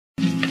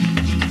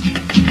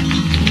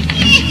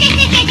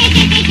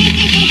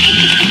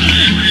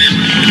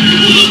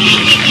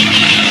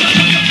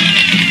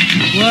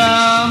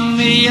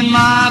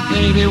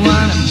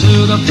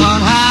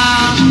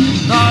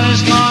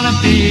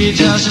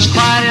was as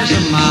quiet as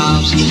a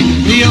mouse.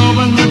 He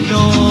opened the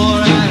door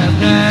and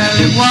there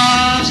it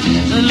was,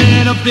 the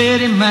little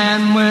bitty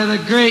man with the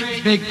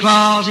great big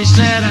claws. He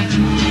said,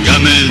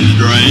 "Come in,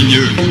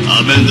 stranger,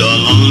 I've been so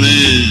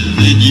lonely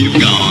since you've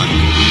gone."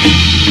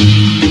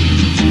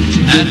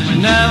 And we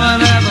never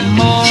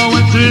more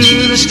went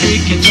through the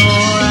squeaky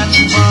door at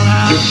the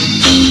funhouse.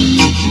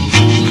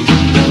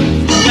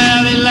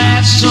 Well, he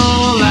laughed so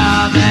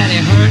loud that he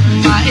hurt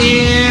my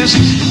ears.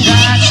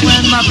 That's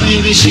when my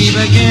baby, she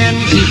began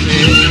to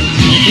fear.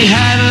 He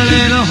had a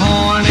little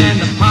horn in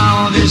the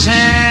palm of his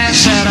hand,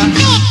 said,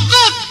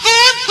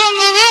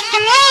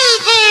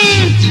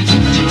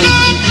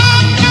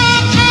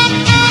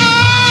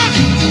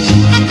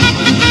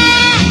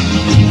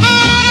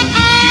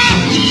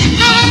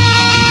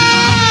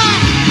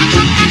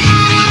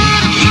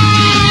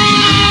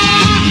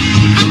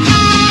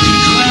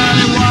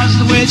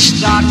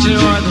 doctor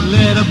or the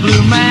little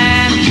blue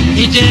man.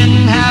 He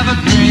didn't have a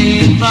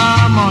green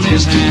thumb on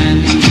his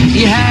hand.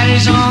 He had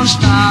his own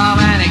style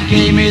and it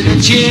gave me the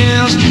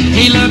chills.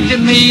 He looked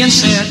at me and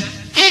said,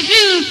 "Is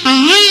you for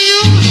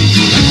real?"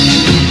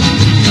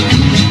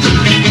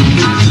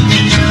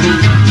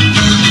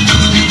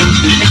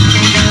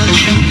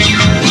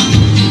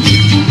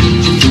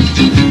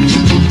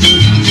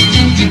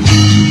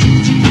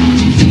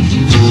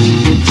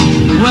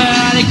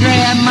 Well, he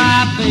grabbed my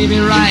baby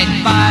right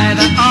by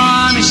the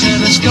arm. He said,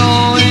 "Let's go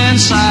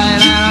inside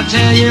and I'll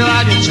tell you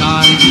how to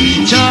charm."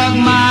 Took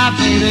my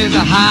baby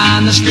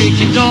behind the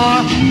squeaky door.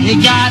 He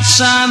got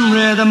some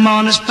rhythm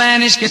on his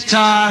Spanish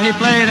guitar. He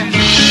played it.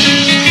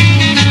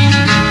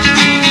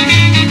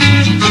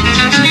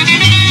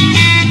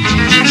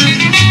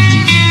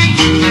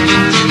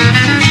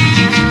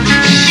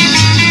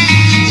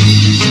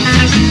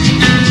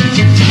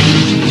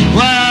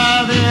 Well,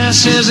 this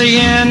is the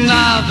end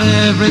of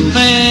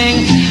everything.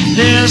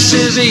 This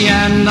is the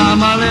end of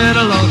my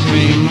little old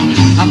dream.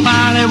 I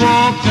finally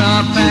woke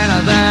up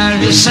and there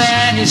he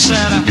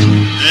said,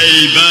 "Hey,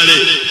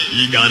 buddy,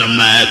 you got a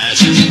match?"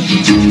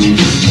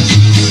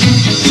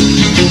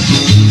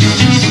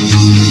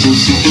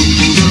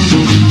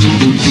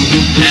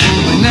 And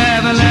we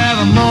never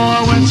more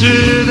went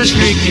through the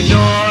squeaky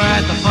door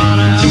at the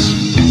funhouse.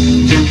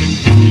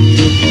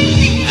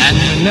 And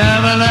we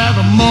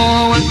never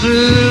more went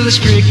through the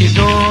squeaky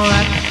door